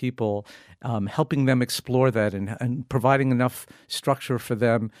those people, helping them explore that and providing enough structure for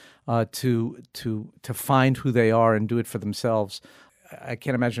them to find who they are and do it for themselves, I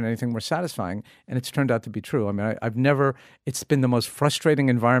can't imagine anything more satisfying, and it's turned out to be true. I mean, it's been the most frustrating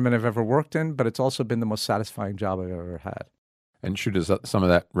environment I've ever worked in, but it's also been the most satisfying job I've ever had. And does some of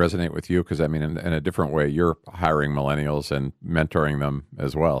that resonate with you? Because, I mean, in a different way, you're hiring millennials and mentoring them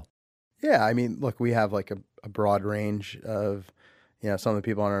as well. Yeah, I mean, look, we have like a broad range of, some of the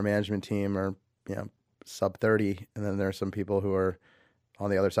people on our management team are, sub 30, and then there are some people who are on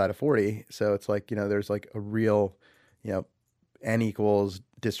the other side of 40. So it's like, there's like a real, N equals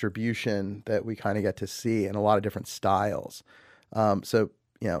distribution that we kind of get to see in a lot of different styles. So,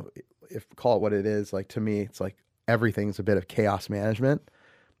 if call it what it is, like to me, it's like everything's a bit of chaos management.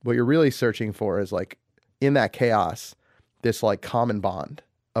 What you're really searching for is like in that chaos, this like common bond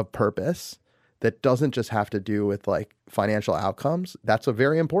of purpose that doesn't just have to do with like financial outcomes. That's a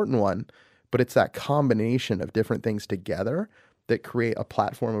very important one, but it's that combination of different things together that create a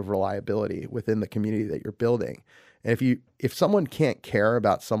platform of reliability within the community that you're building. And if someone can't care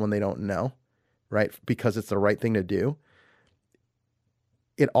about someone they don't know, right, because it's the right thing to do,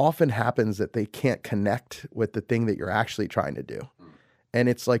 it often happens that they can't connect with the thing that you're actually trying to do. And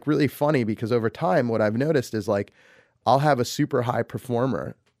it's like really funny because over time, what I've noticed is like, I'll have a super high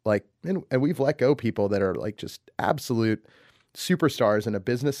performer, like, and we've let go people that are like just absolute superstars in a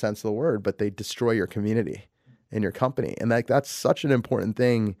business sense of the word, but they destroy your community and your company. And like, that's such an important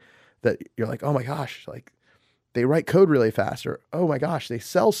thing that you're like, oh my gosh, like, they write code really fast, or, oh my gosh, they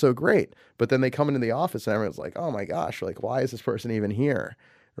sell so great. But then they come into the office and everyone's like, oh my gosh, like, why is this person even here?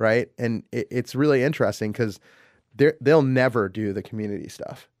 Right. And it's really interesting because they'll never do the community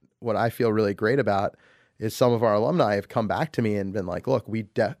stuff. What I feel really great about is some of our alumni have come back to me and been like, look,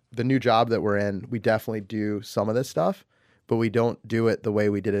 the new job that we're in, we definitely do some of this stuff. but we don't do it the way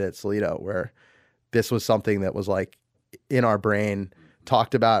we did it at Solito, where this was something that was like in our brain,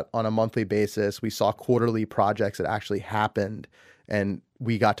 talked about on a monthly basis. We saw quarterly projects that actually happened, and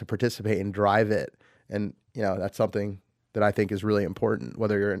we got to participate and drive it. And, that's something that I think is really important,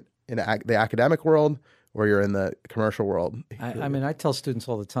 whether you're in the academic world or you're in the commercial world. I mean, I tell students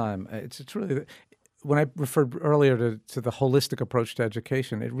all the time, it's really, when I referred earlier to the holistic approach to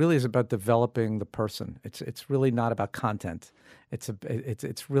education, it really is about developing the person. It's really not about content.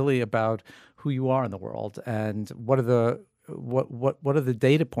 It's really about who you are in the world, and what are the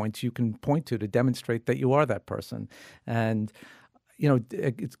data points you can point to demonstrate that you are that person. And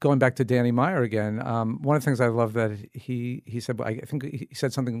it's going back to Danny Meyer again. One of the things I love that he said, I think he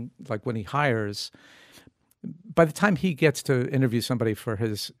said something like, when he hires, by the time he gets to interview somebody for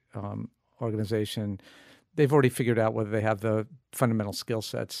his organization, they've already figured out whether they have the fundamental skill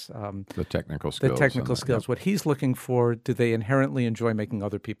sets. The technical skills. The technical skills. Yep. What he's looking for, do they inherently enjoy making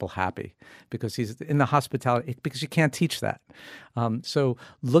other people happy? Because he's in the hospitality, because you can't teach that. So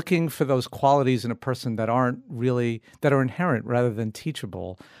looking for those qualities in a person that are inherent rather than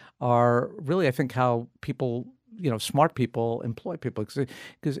teachable are really, I think, how people, smart people employ people.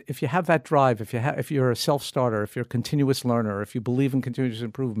 Because if you have that drive, if you're a self-starter, if you're a continuous learner, if you believe in continuous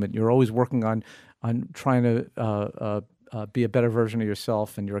improvement, you're always working on trying to be a better version of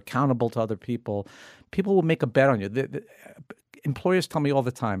yourself, and you're accountable to other people, people will make a bet on you. The employers tell me all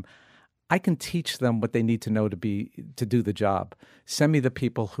the time, I can teach them what they need to know to do the job. Send me the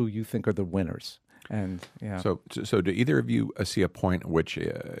people who you think are the winners. And So do either of you see a point which,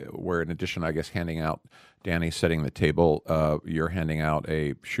 where in addition, I guess, handing out, Danny setting the table, you're handing out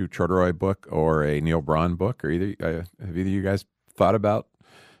a Shu Chodoroy book or a Neil Braun book, or have either of you guys thought about?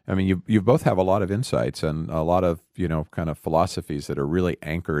 I mean, you both have a lot of insights and a lot of kind of philosophies that are really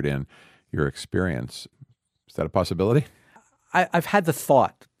anchored in your experience. Is that a possibility? I've had the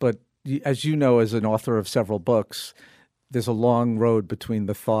thought, but as you know, as an author of several books, there's a long road between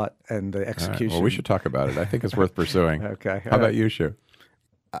the thought and the execution. Right. Well, we should talk about it. I think it's worth pursuing. Okay. How about you, Shu?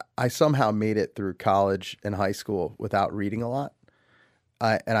 I somehow made it through college and high school without reading a lot.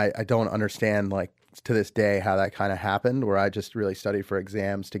 I don't understand, like, to this day how that kind of happened, where I just really studied for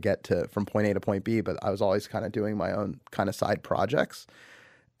exams to get from point A to point B, but I was always kind of doing my own kind of side projects.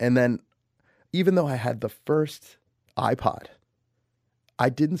 And then even though I had the first iPod, I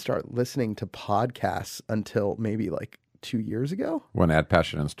didn't start listening to podcasts until maybe like 2 years ago. When Add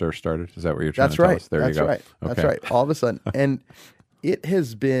Passion and Stir started? Is that what you're trying That's to tell right. us? There That's you go. right. Okay. That's right. All of a sudden. And it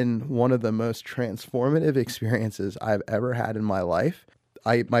has been one of the most transformative experiences I've ever had in my life.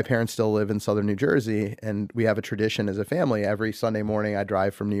 My parents still live in southern New Jersey, and we have a tradition as a family. Every Sunday morning, I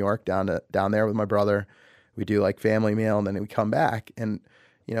drive from New York down there with my brother. We do like family meal, and then we come back. And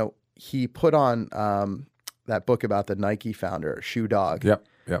he put on that book about the Nike founder, Shoe Dog. Yep.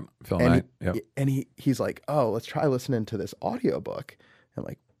 Phil Knight. Yep. And he's like, "Oh, let's try listening to this audiobook." I'm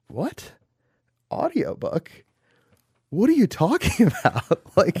like, "What? Audiobook? What are you talking about?"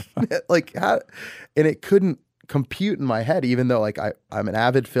 like how? And it couldn't compute in my head, even though like I'm an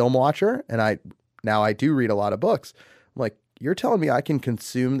avid film watcher, and I do read a lot of books. I'm like, "You're telling me I can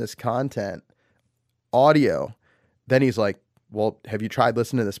consume this content audio?" Then he's like, "Well, have you tried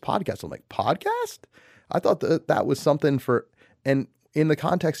listening to this podcast?" I'm like, "Podcast?" I thought that was something for, and in the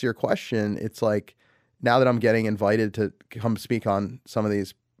context of your question, it's like, now that I'm getting invited to come speak on some of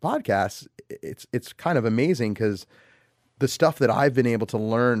these podcasts, it's kind of amazing, because the stuff that I've been able to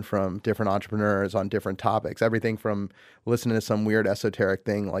learn from different entrepreneurs on different topics, everything from listening to some weird esoteric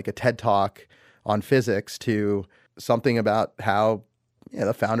thing like a TED Talk on physics to something about how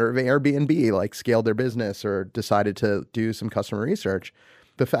the founder of Airbnb like scaled their business or decided to do some customer research.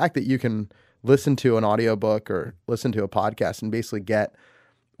 The fact that you can listen to an audiobook or listen to a podcast and basically get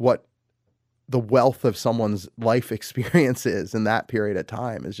what the wealth of someone's life experience is in that period of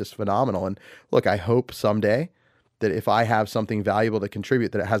time is just phenomenal. And look, I hope someday that if I have something valuable to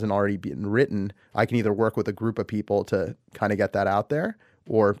contribute that it hasn't already been written, I can either work with a group of people to kind of get that out there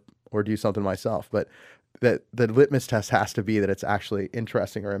or do something myself. But that the litmus test has to be that it's actually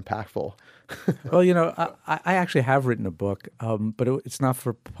interesting or impactful. Well, I actually have written a book, but it's not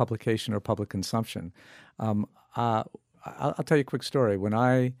for publication or public consumption. I'll tell you a quick story. When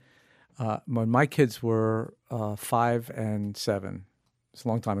my kids were 5 and 7, it's a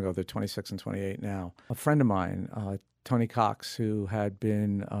long time ago. They're 26 and 28 now. A friend of mine, Tony Cox, who had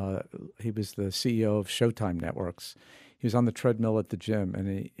been, he was the CEO of Showtime Networks. He was on the treadmill at the gym,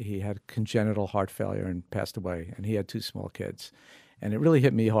 and he had congenital heart failure and passed away, and he had 2 small kids. And it really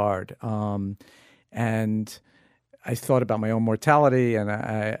hit me hard. And I thought about my own mortality,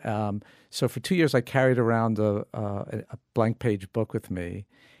 and so for 2 years I carried around a blank page book with me,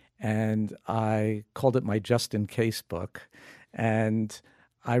 and I called it my just in case book, and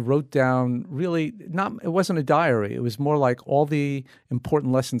I wrote down it wasn't a diary. It was more like all the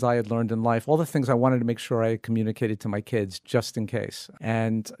important lessons I had learned in life, all the things I wanted to make sure I communicated to my kids just in case.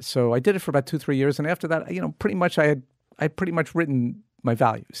 And so I did it for about 2-3 years. And after that, pretty much I had pretty much written my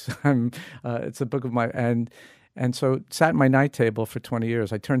values. It's a book of and so it sat at my night table for 20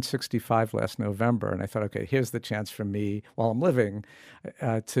 years. I turned 65 last November, and I thought, okay, here's the chance for me while I'm living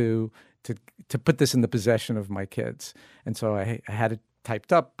to put this in the possession of my kids. And so I had it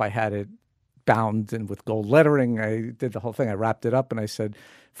typed up. I had it bound and with gold lettering. I did the whole thing. I wrapped it up, and I said,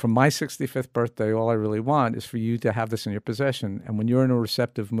 from my 65th birthday, all I really want is for you to have this in your possession. And when you're in a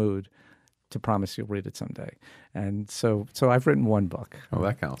receptive mood, to promise you'll read it someday. And so I've written one book. Oh,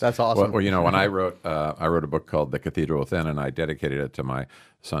 that counts. That's awesome. Well, when I wrote a book called The Cathedral Within, and I dedicated it to my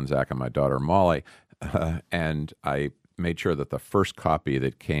son Zach and my daughter Molly, and I made sure that the first copy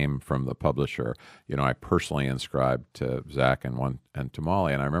that came from the publisher, I personally inscribed to Zach and to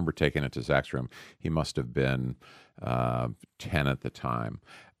Molly. And I remember taking it to Zach's room. He must have been 10 at the time.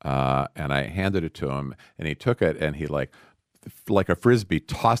 And I handed it to him, and he took it, and he like a frisbee,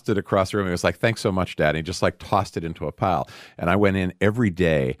 tossed it across the room. He was like, "Thanks so much, Dad." And he just tossed it into a pile. And I went in every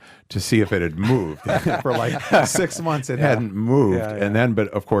day to see if it had moved. For 6 months, it hadn't moved. Yeah, yeah. And then, but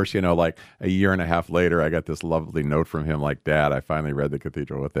of course, a year and a half later, I got this lovely note from him, like, "Dad, I finally read The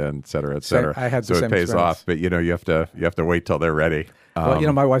Cathedral Within," et cetera, et cetera. I had so the it same pays experience. off, but you have to wait till they're ready.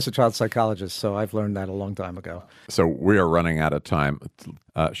 Well, my wife's a child psychologist, so I've learned that a long time ago. So we are running out of time.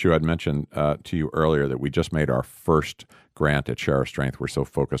 Shu, I'd mentioned to you earlier that we just made our first grant at Share Our Strength. We're so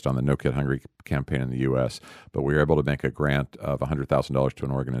focused on the No Kid Hungry campaign in the U.S., but we were able to make a grant of $100,000 to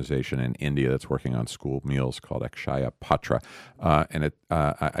an organization in India that's working on school meals called Akshaya Patra. And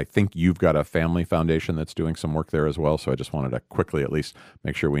I think you've got a family foundation that's doing some work there as well, so I just wanted to quickly at least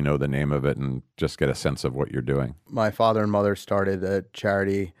make sure we know the name of it and just get a sense of what you're doing. My father and mother started a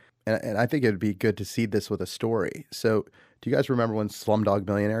charity, and I think it would be good to seed this with a story. So do you guys remember when Slumdog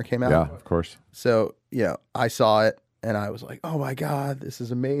Millionaire came out? Yeah, of course. So, I saw it, and I was like, oh my God, this is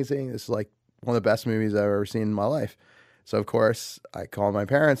amazing. This is like one of the best movies I've ever seen in my life. So, of course, I called my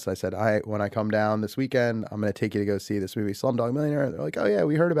parents. I said, when I come down this weekend, I'm going to take you to go see this movie, Slumdog Millionaire. They're like, oh yeah,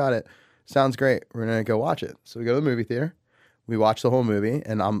 we heard about it. Sounds great. We're going to go watch it. So we go to the movie theater. We watch the whole movie,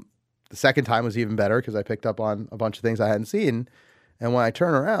 and the second time was even better because I picked up on a bunch of things I hadn't seen. And when I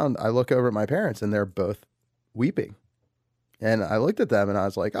turn around, I look over at my parents, and they're both weeping. And I looked at them, and I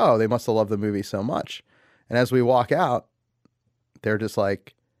was like, oh, they must have loved the movie so much. And as we walk out, they're just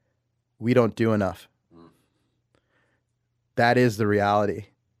like, we don't do enough. That is the reality,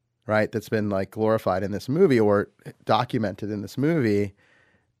 right? That's been glorified in this movie or documented in this movie.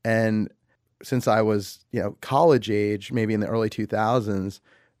 And since I was, college age, maybe in the early 2000s,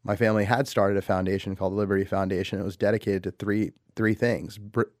 my family had started a foundation called the Liberty Foundation. It was dedicated to three things: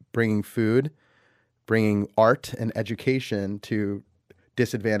 bringing food, bringing art and education to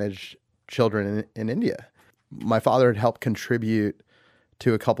disadvantaged children in India. My father had helped contribute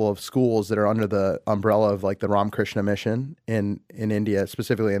to a couple of schools that are under the umbrella of the Ramakrishna Mission in India,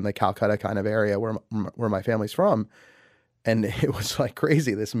 specifically in the Calcutta kind of area where my family's from. And it was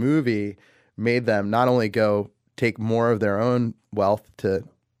crazy. This movie made them not only go take more of their own wealth to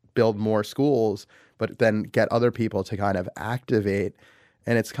build more schools, but then get other people to kind of activate.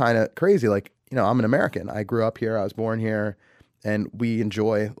 And it's kind of crazy. I'm an American. I grew up here. I was born here. And we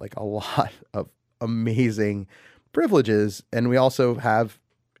enjoy a lot of amazing privileges. And we also have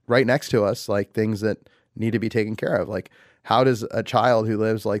right next to us things that need to be taken care of. How does a child who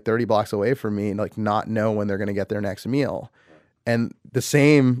lives 30 blocks away from me not know when they're going to get their next meal? And the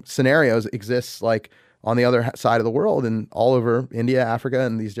same scenarios exist on the other side of the world and all over India, Africa,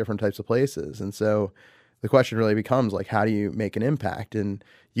 and these different types of places. And so the question really becomes how do you make an impact? And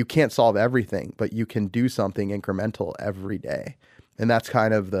you can't solve everything, but you can do something incremental every day. And that's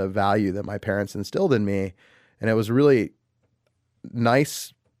kind of the value that my parents instilled in me. And it was really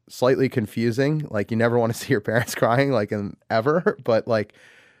nice, slightly confusing. You never want to see your parents crying, ever. But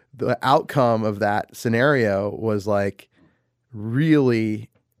the outcome of that scenario was really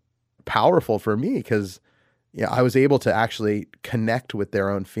powerful for me because I was able to actually connect with their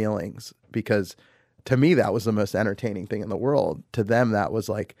own feelings, because to me, that was the most entertaining thing in the world. To them, that was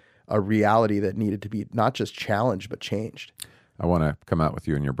a reality that needed to be not just challenged, but changed. I want to come out with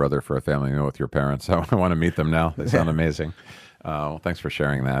you and your brother for a family meal with your parents. I want to meet them now. They sound amazing. Well, thanks for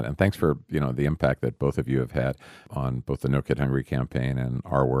sharing that, and thanks for the impact that both of you have had on both the No Kid Hungry campaign and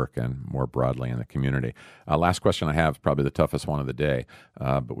our work, and more broadly in the community. Last question I have, probably the toughest one of the day,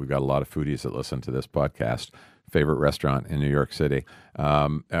 but we've got a lot of foodies that listen to this podcast. Favorite restaurant in New York City,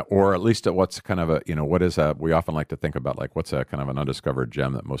 or at least what's kind of we often like to think about, like, what's a kind of an undiscovered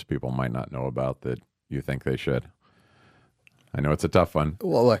gem that most people might not know about that you think they should? I know it's a tough one.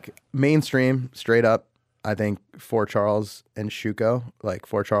 Well, look, mainstream, straight up, I think Fort Charles and Shuko, like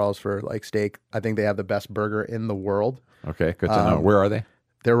Fort Charles for like steak. I think they have the best burger in the world. Okay, good to know. Where are they?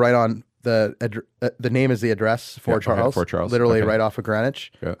 They're right on the name is the address, Fort Charles. Fort Charles. Literally Okay. right off of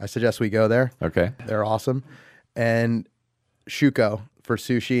Greenwich. Good. I suggest we go there. Okay. They're awesome. And Shuko for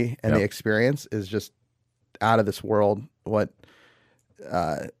sushi, and the experience is just out of this world. What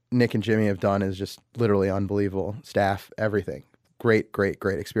Nick and Jimmy have done is just literally unbelievable. Staff, everything. Great, great,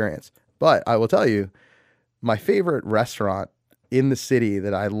 great experience. But I will tell you, my favorite restaurant in the city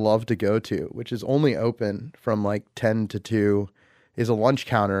that I love to go to, which is only open from like 10 to 2, is a lunch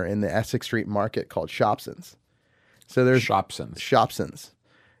counter in the Essex Street Market called Shopson's. So there's Shopson's.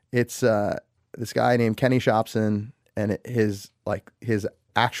 It's this guy named Kenny Shopson and his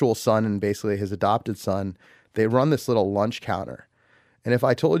actual son and basically his adopted son. They run this little lunch counter. And if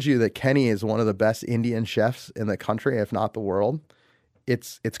I told you that Kenny is one of the best Indian chefs in the country, if not the world,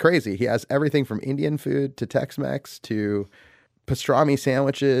 it's crazy. He has everything from Indian food to Tex-Mex to pastrami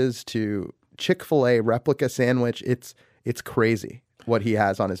sandwiches to Chick-fil-A replica sandwich. It's crazy what he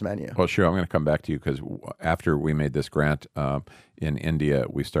has on his menu. Well, sure. I'm going to come back to you because after we made this grant in India,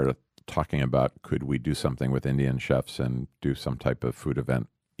 we started talking about, could we do something with Indian chefs and do some type of food event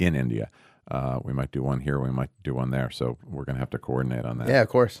in India? We might do one here. We might do one there. So we're going to have to coordinate on that. Yeah, of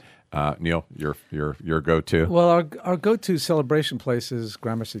course. Neil, your go-to? Well, our go-to celebration place is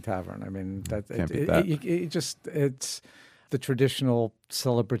Gramercy Tavern. I mean, Can't beat that. It's the traditional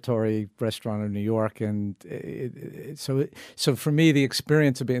celebratory restaurant of New York, and so for me, the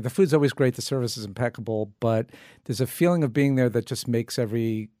experience of the food's always great, the service is impeccable, but there's a feeling of being there that just makes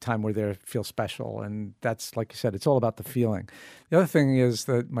every time we're there feel special, and that's, like you said, it's all about the feeling. The other thing is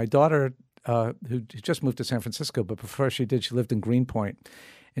that my daughter, who just moved to San Francisco, but before she did, she lived in Greenpoint,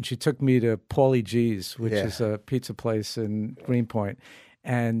 and she took me to Paulie G's, which is a pizza place in Greenpoint,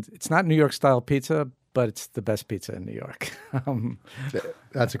 and it's not New York style pizza, but it's the best pizza in New York.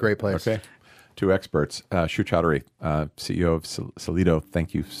 That's a great place. Okay. Two experts. Shu Chaudhary, CEO of Salido,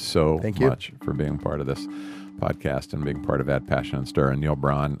 thank you so much for being part of this podcast and being part of Add Passion and Stir. And Neil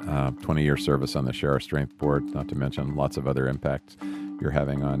Braun, 20-year service on the Share Our Strength board, not to mention lots of other impacts you're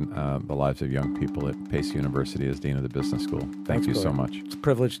having on the lives of young people at Pace University as Dean of the Business School. Thank you so much. It's a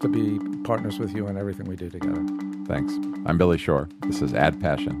privilege to be partners with you in everything we do together. Thanks. I'm Billy Shore. This is Add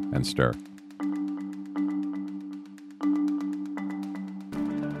Passion and Stir.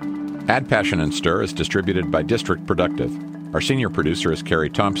 Add Passion and Stir is distributed by District Productive. Our senior producer is Carrie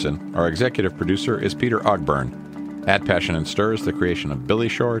Thompson. Our executive producer is Peter Ogburn. Add Passion and Stir is the creation of Billy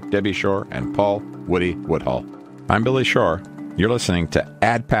Shore, Debbie Shore, and Paul Woody Woodhull. I'm Billy Shore. You're listening to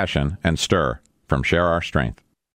Add Passion and Stir from Share Our Strength.